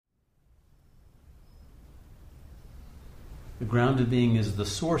The ground of being is the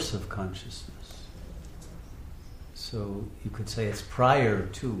source of consciousness. So you could say it's prior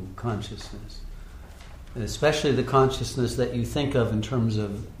to consciousness. And especially the consciousness that you think of in terms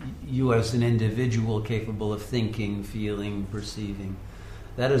of you as an individual capable of thinking, feeling, perceiving.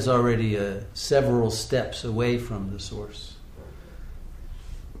 That is already several steps away from the source.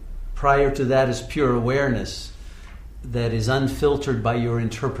 Prior to that is pure awareness that is unfiltered by your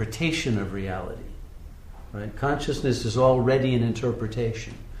interpretation of reality. Right? Consciousness is already an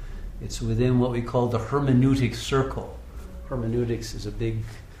interpretation. It's within what we call the hermeneutic circle. Hermeneutics is a big,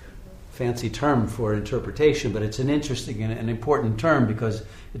 fancy term for interpretation, but it's an interesting and an important term because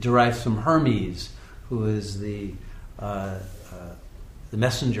it derives from Hermes, who is the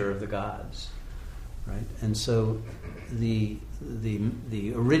messenger of the gods, right? And so the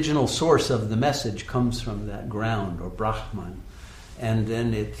original source of the message comes from that ground, or Brahman, and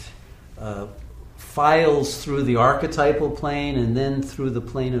then it files through the archetypal plane and then through the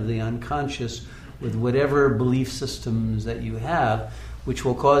plane of the unconscious with whatever belief systems that you have, which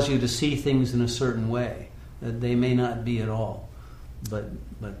will cause you to see things in a certain way that they may not be at all. But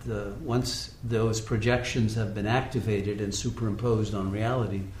once those projections have been activated and superimposed on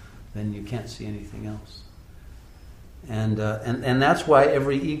reality, then you can't see anything else. And that's why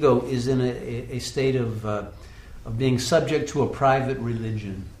every ego is in a state of being subject to a private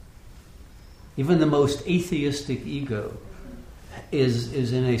religion. Even the most atheistic ego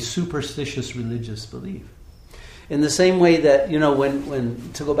is in a superstitious religious belief. In the same way that,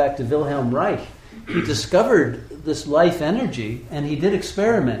 when to go back to Wilhelm Reich, he discovered this life energy and he did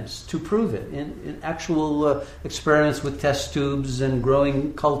experiments to prove it, in actual experiments with test tubes and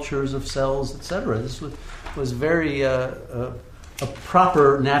growing cultures of cells, etc. This was very a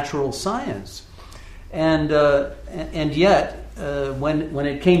proper natural science. And yet, when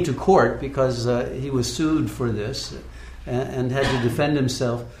it came to court, because he was sued for this and had to defend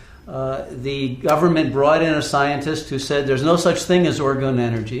himself, the government brought in a scientist who said there's no such thing as orgone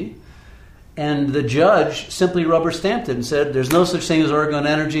energy, and the judge simply rubber stamped it and said there's no such thing as orgone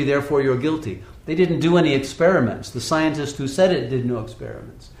energy, therefore you're guilty. They didn't do any experiments. The scientist who said it did no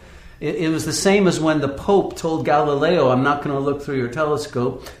experiments. It was the same as when the Pope told Galileo, I'm not going to look through your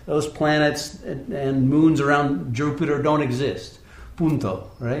telescope. Those planets and moons around Jupiter don't exist. Punto,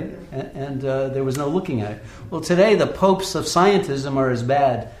 right? And there was no looking at it. Well, today the popes of scientism are as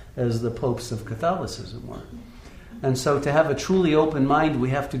bad as the popes of Catholicism were. And so to have a truly open mind, we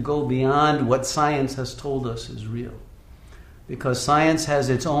have to go beyond what science has told us is real. Because science has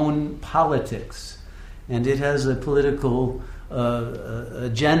its own politics, and it has a political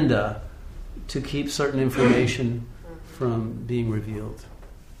agenda to keep certain information from being revealed.